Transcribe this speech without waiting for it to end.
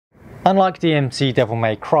Unlike DMC Devil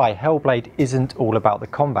May Cry, Hellblade isn't all about the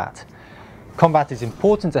combat. Combat is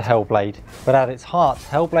important to Hellblade, but at its heart,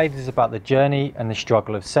 Hellblade is about the journey and the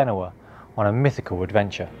struggle of Senua on a mythical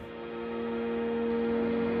adventure.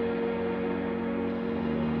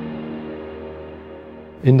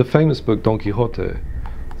 In the famous book Don Quixote,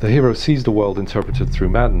 the hero sees the world interpreted through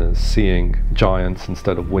madness, seeing giants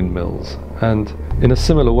instead of windmills. And in a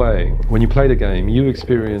similar way, when you play the game, you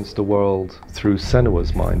experience the world through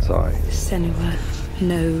Senua's mind's eye. Senua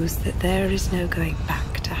knows that there is no going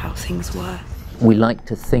back to how things were. We like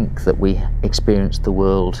to think that we experience the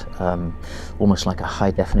world almost like a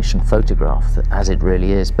high-definition photograph, as it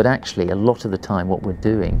really is, but actually a lot of the time what we're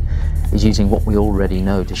doing is using what we already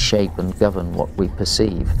know to shape and govern what we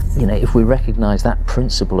perceive. You know, if we recognize that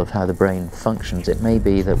principle of how the brain functions, it may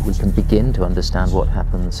be that we can begin to understand what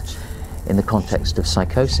happens in the context of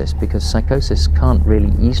psychosis, because psychosis can't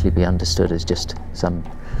really easily be understood as just some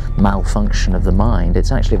malfunction of the mind.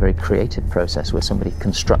 It's actually a very creative process where somebody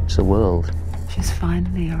constructs a world. She's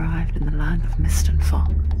finally arrived in the land of mist and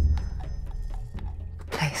fog, the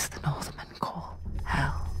place the Northmen call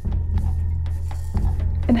Hell.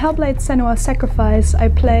 In Hellblade Senua's Sacrifice, I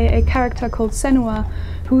play a character called Senua,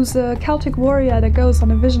 who's a Celtic warrior that goes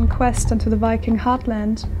on a vision quest into the Viking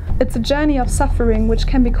heartland. It's a journey of suffering which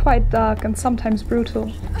can be quite dark and sometimes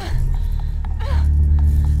brutal.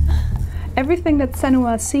 Everything that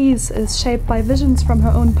Senua sees is shaped by visions from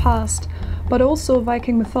her own past, but also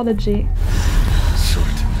Viking mythology.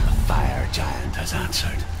 A fire giant has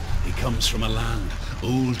answered. He comes from a land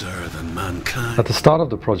older than mankind. At the start of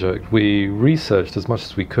the project, we researched as much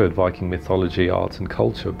as we could Viking mythology, art and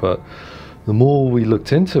culture, but the more we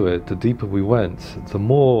looked into it, the deeper we went, the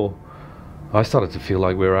more I started to feel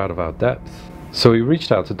like we were out of our depth. So we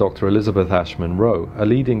reached out to Dr. Elizabeth Ashman Rowe, a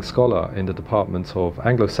leading scholar in the Department of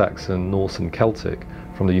Anglo-Saxon, Norse and Celtic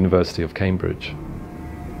from the University of Cambridge.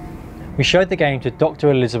 We showed the game to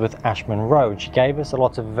Dr. Elizabeth Ashman Rowe, and she gave us a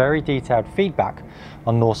lot of very detailed feedback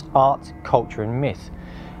on Norse art, culture and myth,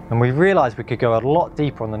 and we realised we could go a lot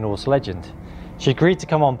deeper on the Norse legend. She agreed to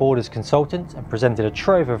come on board as consultant and presented a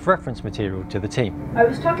trove of reference material to the team. I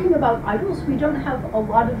was talking about idols. We don't have a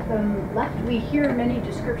lot of them left. We hear many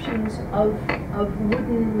descriptions of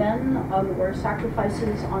wooden men or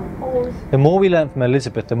sacrifices on poles. The more we learned from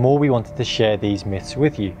Elizabeth, the more we wanted to share these myths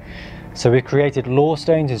with you. So we created lore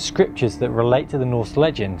stones and scriptures that relate to the Norse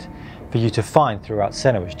legend for you to find throughout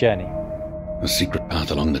Senua's journey. A secret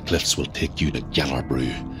path along the cliffs will take you to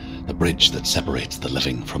Gjallarbrú, the bridge that separates the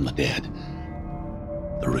living from the dead.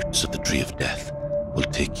 The roots of the Tree of Death will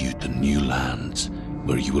take you to new lands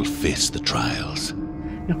where you will face the trials.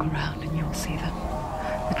 Look around and you'll see them.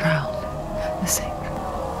 The drowned, the sick.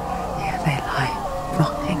 Here they lie,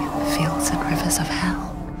 rotting in the fields and rivers of hell.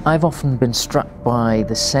 I've often been struck by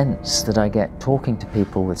the sense that I get talking to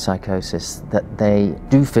people with psychosis that they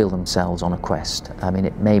do feel themselves on a quest. I mean,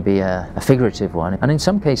 it may be a figurative one, and in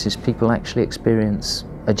some cases people actually experience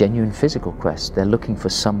a genuine physical quest. They're looking for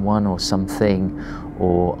someone or something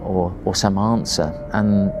or some answer,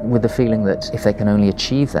 and with the feeling that if they can only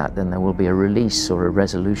achieve that, then there will be a release or a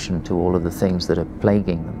resolution to all of the things that are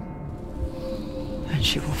plaguing them. And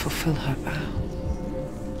she will fulfill her vow,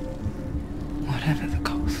 whatever the cost.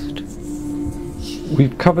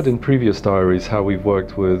 We've covered in previous diaries how we've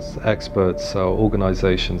worked with experts,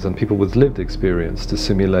 organisations and people with lived experience to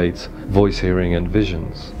simulate voice hearing and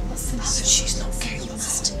visions.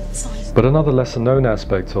 But another lesser-known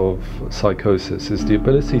aspect of psychosis is the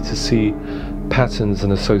ability to see patterns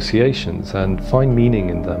and associations and find meaning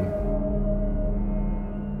in them.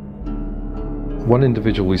 One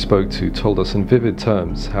individual we spoke to told us in vivid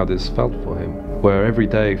terms how this felt for him, where every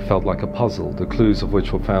day felt like a puzzle, the clues of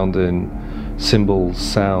which were found in symbols,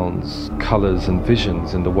 sounds, colours and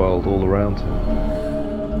visions in the world all around him.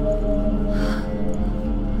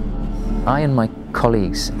 I and my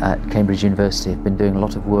colleagues at Cambridge University have been doing a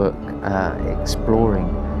lot of work exploring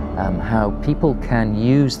how people can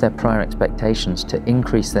use their prior expectations to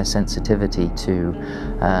increase their sensitivity to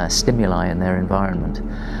stimuli in their environment.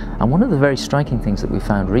 And one of the very striking things that we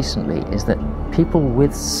found recently is that people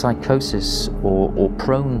with psychosis or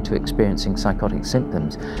prone to experiencing psychotic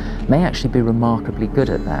symptoms may actually be remarkably good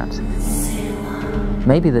at that.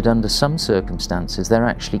 Maybe that under some circumstances they're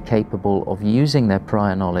actually capable of using their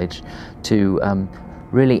prior knowledge to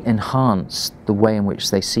really enhance the way in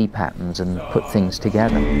which they see patterns and put things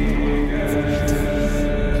together.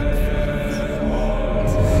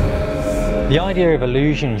 The idea of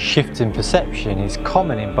illusion and shifts in perception is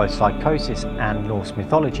common in both psychosis and Norse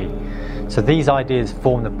mythology, so these ideas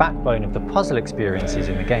form the backbone of the puzzle experiences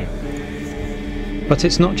in the game. But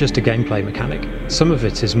it's not just a gameplay mechanic, some of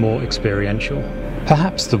it is more experiential.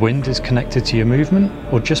 Perhaps the wind is connected to your movement,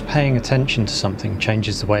 or just paying attention to something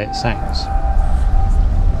changes the way it sounds.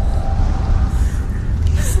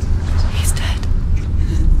 He's dead.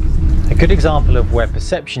 A good example of where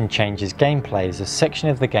perception changes gameplay is a section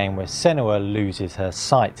of the game where Senua loses her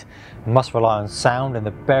sight and must rely on sound and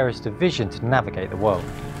the barest of vision to navigate the world.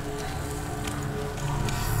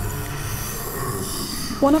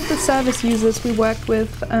 One of the service users we worked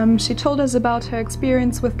with, she told us about her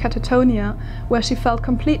experience with catatonia, where she felt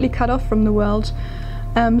completely cut off from the world.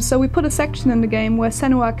 So we put a section in the game where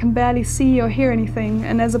Senua can barely see or hear anything,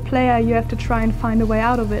 and as a player you have to try and find a way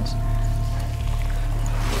out of it.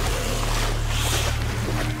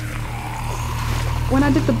 When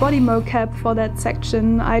I did the body mocap for that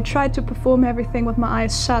section, I tried to perform everything with my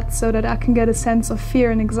eyes shut so that I can get a sense of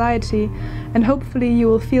fear and anxiety, and hopefully you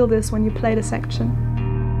will feel this when you play the section.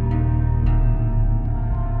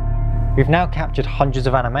 We've now captured hundreds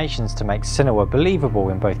of animations to make Senua believable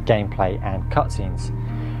in both gameplay and cutscenes.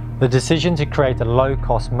 The decision to create a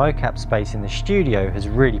low-cost mocap space in the studio has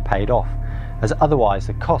really paid off, as otherwise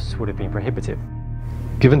the costs would have been prohibitive.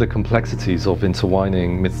 Given the complexities of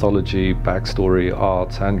intertwining mythology, backstory,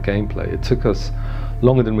 art and gameplay, it took us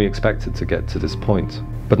longer than we expected to get to this point.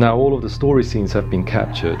 But now all of the story scenes have been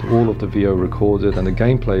captured, all of the VO recorded, and the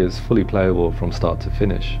gameplay is fully playable from start to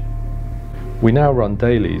finish. We now run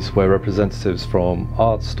dailies where representatives from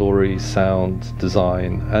art, story, sound,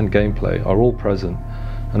 design and gameplay are all present,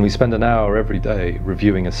 and we spend an hour every day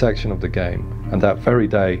reviewing a section of the game, and that very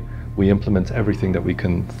day we implement everything that we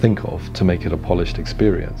can think of to make it a polished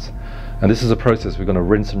experience. And this is a process we're going to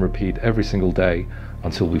rinse and repeat every single day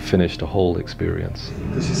until we finish the whole experience.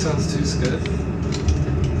 Because she sounds too scared.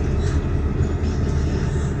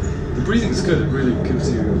 The breathing's good, it really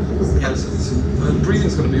gives you a presence. The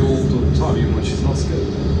breathing's going to be all the time, even when she's not scared.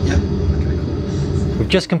 Yeah. Okay, cool. We've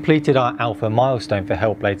just completed our alpha milestone for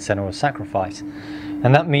Hellblade: Senua's Sacrifice,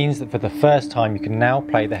 and that means that for the first time you can now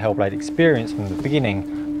play the Hellblade experience from the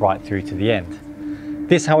beginning right through to the end.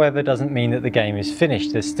 This, however, doesn't mean that the game is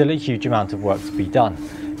finished. There's still a huge amount of work to be done,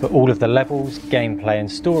 but all of the levels, gameplay and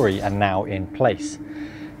story are now in place.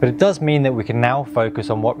 But it does mean that we can now focus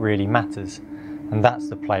on what really matters, and that's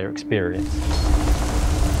the player experience.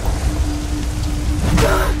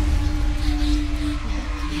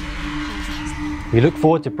 We look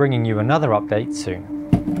forward to bringing you another update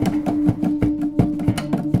soon.